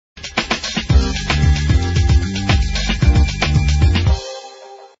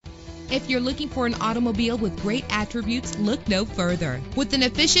If you're looking for an automobile with great attributes, look no further. With an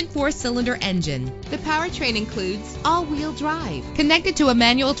efficient 4-cylinder engine, the powertrain includes all-wheel drive, connected to a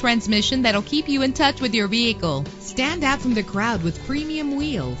manual transmission that'll keep you in touch with your vehicle. Stand out from the crowd with premium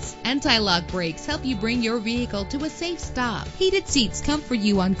wheels. Anti-lock brakes help you bring your vehicle to a safe stop. Heated seats comfort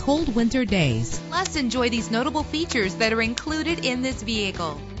you on cold winter days. Plus, enjoy these notable features that are included in this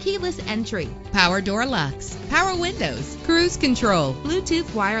vehicle: keyless entry, power door locks, power windows, cruise control,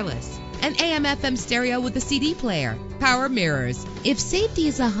 Bluetooth wireless, an AM/FM stereo with a CD player, power mirrors. If safety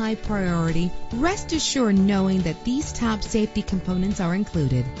is a high priority, rest assured knowing that these top safety components are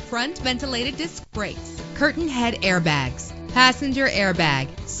included: front ventilated disc brakes, curtain head airbags, passenger airbag,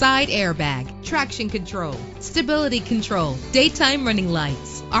 side airbag, traction control, stability control, daytime running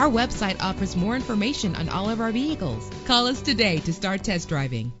lights. Our website offers more information on all of our vehicles. Call us today to start test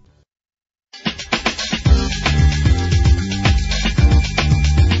driving.